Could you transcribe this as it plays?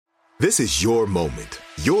This is your moment,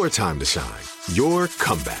 your time to shine, your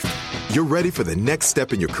comeback. You're ready for the next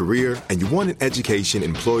step in your career, and you want an education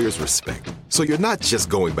employers respect. So you're not just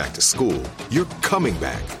going back to school, you're coming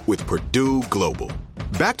back with Purdue Global.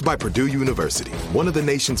 Backed by Purdue University, one of the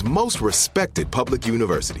nation's most respected public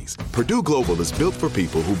universities, Purdue Global is built for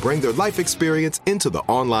people who bring their life experience into the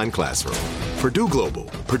online classroom. Purdue Global,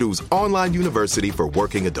 Purdue's online university for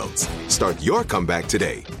working adults. Start your comeback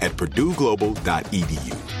today at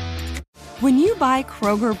purdueglobal.edu. When you buy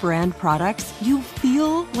Kroger brand products, you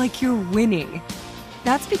feel like you're winning.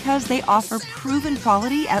 That's because they offer proven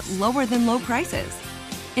quality at lower than low prices.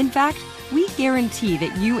 In fact, we guarantee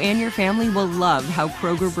that you and your family will love how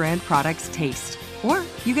Kroger brand products taste, or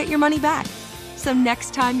you get your money back. So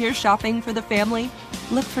next time you're shopping for the family,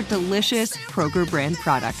 look for delicious Kroger brand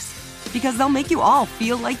products, because they'll make you all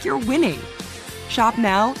feel like you're winning. Shop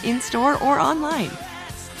now, in-store, or online.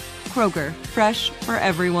 Kroger, fresh for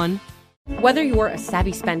everyone. Whether you're a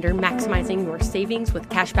savvy spender maximizing your savings with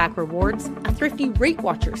cashback rewards, a thrifty rate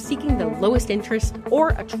watcher seeking the lowest interest, or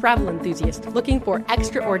a travel enthusiast looking for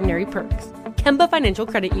extraordinary perks, Kemba Financial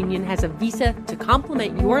Credit Union has a visa to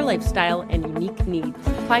complement your lifestyle and unique needs.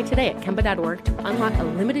 Apply today at Kemba.org to unlock a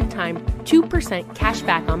limited-time 2% cash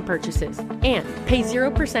back on purchases and pay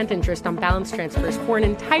 0% interest on balance transfers for an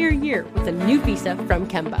entire year with a new visa from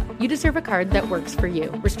Kemba. You deserve a card that works for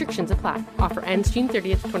you. Restrictions apply. Offer ends June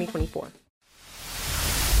 30th, 2024.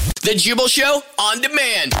 The Jubal Show on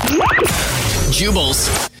demand.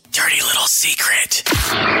 Jubal's dirty little secret.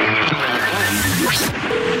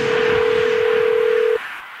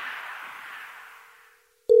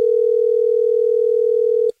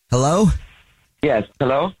 Hello? Yes,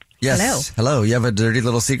 hello? Yes. Hello. You have a dirty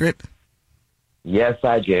little secret? Yes,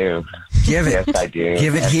 I do. Give it. Yes, I do.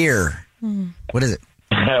 Give it here. What is it?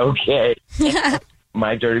 Okay.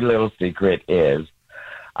 My dirty little secret is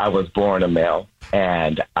I was born a male,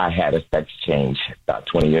 and I had a sex change about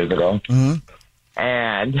 20 years ago. Mm-hmm.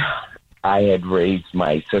 And I had raised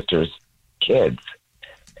my sister's kids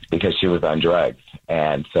because she was on drugs.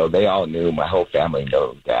 And so they all knew, my whole family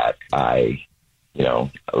knows that I,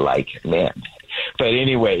 like men. But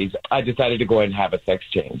anyways, I decided to go ahead and have a sex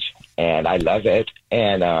change, and I love it.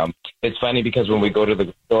 And it's funny because when we go to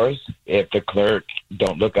the stores, if the clerk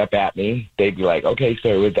don't look up at me, they'd be like, "Okay,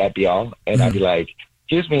 sir, would that be all?" And I'd be like,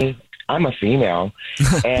 "Excuse me, I'm a female."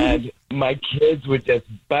 And my kids would just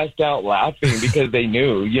bust out laughing because they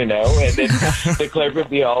knew, and then the clerk would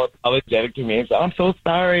be all apologetic to me and say, "I'm so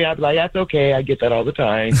sorry." I'd be like, "That's okay. I get that all the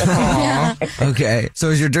time." Okay. So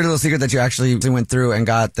is your dirty little secret that you actually went through and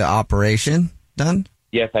got the operation done?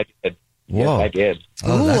 Yes, I did. Whoa. Yes, I did.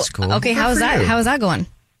 Oh, that's cool. Okay, how's that? How's that going?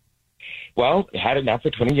 Well, had it now for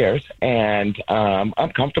 20 years, and I'm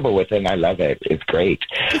comfortable with it, and I love it. It's great.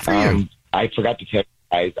 Good for you. I forgot to tell you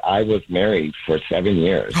guys, I was married for 7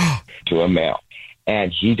 years to a male,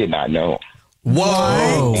 and he did not know.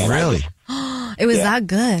 Whoa, really? It was that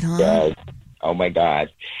good, huh? Yes. Oh, my God.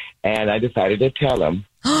 And I decided to tell him,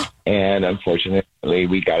 and unfortunately,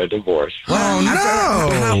 we got a divorce. Oh,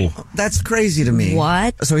 no. That's crazy to me.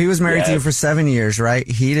 What? So he was married to you for 7 years, right?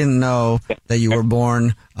 He didn't know that you were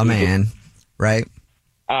born a man, right?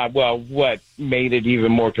 Well, what made it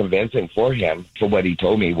even more convincing for him, for what he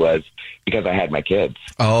told me, was because I had my kids.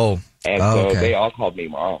 Oh. And so they all called me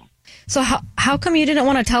mom. So how come you didn't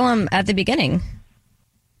want to tell him at the beginning?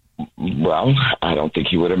 Well, I don't think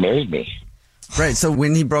he would have married me. Right. So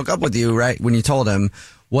when he broke up with you, right, when you told him,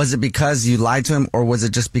 was it because you lied to him, or was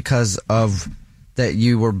it just because of that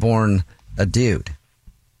you were born a dude?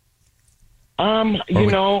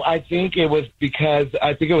 I think it was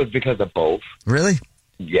because of both. Really?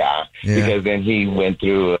 Yeah. Because then he went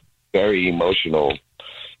through a very emotional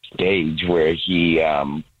stage where he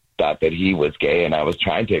thought that he was gay, and I was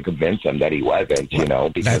trying to convince him that he wasn't,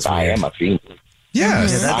 because I am a female.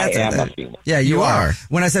 Yes. I am a female. Yeah, you are.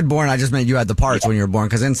 When I said born, I just meant you had the parts when you were born,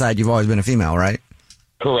 because inside you've always been a female, right?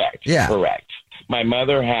 Correct. Yeah. Correct. My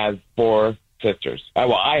mother has 4 sisters.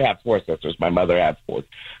 Well, I have 4 sisters. My mother has 4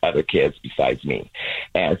 other kids besides me.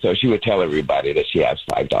 And so she would tell everybody that she has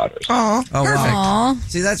 5 daughters. Oh, perfect. Wow.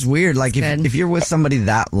 See, that's weird. Like, if you're with somebody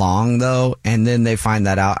that long, though, and then they find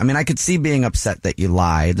that out, I mean, I could see being upset that you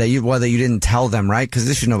lied, that you didn't tell them, right? Because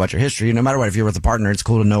they should know about your history. No matter what, if you're with a partner, it's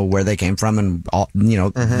cool to know where they came from and, all,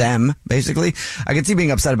 them, basically. I could see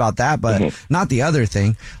being upset about that, but not the other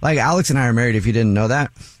thing. Like, Alex and I are married, if you didn't know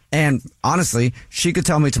that. And honestly, she could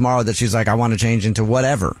tell me tomorrow that she's like, I want to change into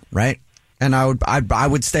whatever, right? And I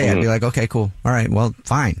would stay. I'd be like, okay, cool. All right, well,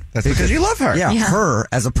 fine. That's because you love her. Yeah, her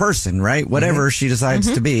as a person, right? Whatever she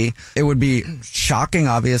decides to be. It would be shocking,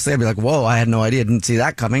 obviously. I'd be like, whoa, I had no idea. Didn't see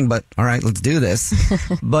that coming, but all right, let's do this.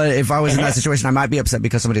 But if I was in that situation, I might be upset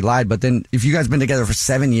because somebody lied. But then if you guys been together for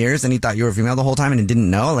 7 years and he thought you were a female the whole time and he didn't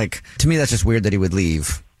know, like, to me, that's just weird that he would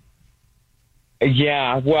leave.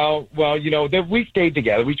 Yeah, well, we stayed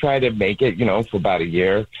together. We tried to make it, for about a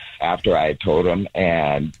year after I had told him.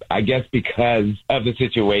 And I guess because of the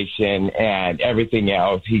situation and everything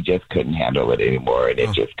else, he just couldn't handle it anymore. And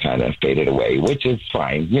it just kind of faded away, which is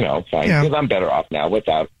fine, fine. Because I'm better off now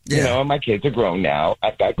without, my kids are grown now.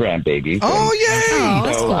 I've got grandbabies. Oh, yay! Oh,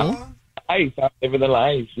 that's cool. I'm living the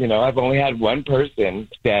life. I've only had one person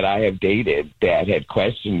that I have dated that had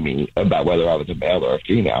questioned me about whether I was a male or a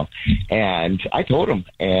female. And I told him,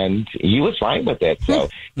 and he was fine with it. So,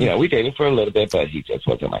 we dated for a little bit, but he just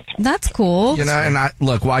wasn't my type. That's cool. And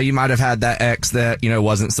look, while you might have had that ex that,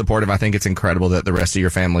 wasn't supportive, I think it's incredible that the rest of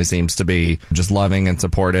your family seems to be just loving and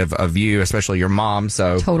supportive of you, especially your mom.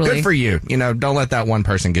 So good for you. Don't let that one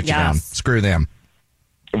person get you down. Screw them.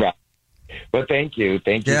 Right. Well, thank you.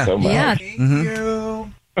 Thank you so much. Yeah. Thank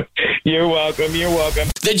you. You're welcome. You're welcome.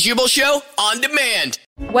 The Jubal Show on demand.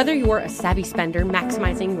 Whether you're a savvy spender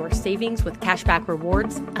maximizing your savings with cashback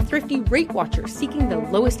rewards, a thrifty rate watcher seeking the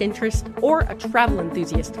lowest interest, or a travel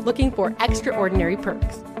enthusiast looking for extraordinary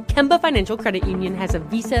perks, Kemba Financial Credit Union has a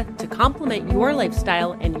visa to complement your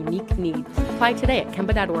lifestyle and unique needs. Apply today at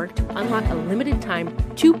Kemba.org to unlock a limited-time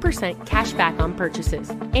 2% cash back on purchases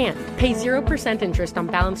and pay 0% interest on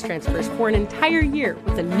balance transfers for an entire year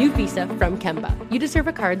with a new visa from Kemba. You deserve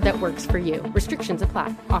a card that works for you. Restrictions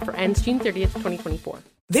apply. Offer ends June 30th, 2024.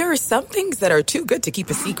 There are some things that are too good to keep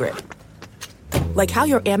a secret. Like how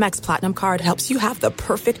your Amex Platinum card helps you have the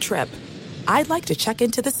perfect trip. I'd like to check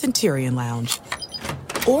into the Centurion Lounge.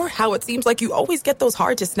 Or how it seems like you always get those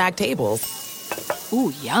hard-to-snag tables.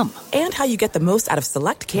 Ooh, yum. And how you get the most out of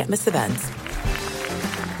select can't-miss events.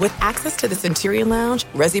 With access to the Centurion Lounge,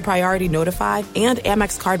 Resi Priority Notified, and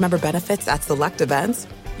Amex card member benefits at select events,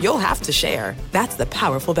 you'll have to share. That's the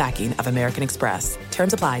powerful backing of American Express.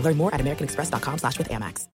 Terms apply. Learn more at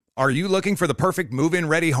americanexpress.com/withAmex. Are you looking for the perfect move-in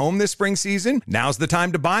ready home this spring season? Now's the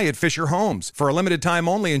time to buy at Fisher Homes. For a limited time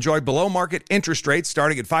only, enjoy below-market interest rates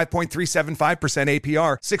starting at 5.375%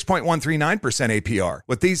 APR, 6.139% APR.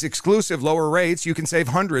 With these exclusive lower rates, you can save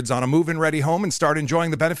hundreds on a move-in ready home and start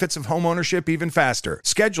enjoying the benefits of home ownership even faster.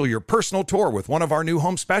 Schedule your personal tour with one of our new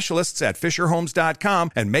home specialists at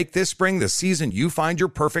FisherHomes.com and make this spring the season you find your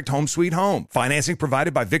perfect home sweet home. Financing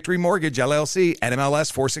provided by Victory Mortgage, LLC,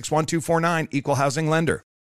 NMLS 461249, Equal Housing Lender.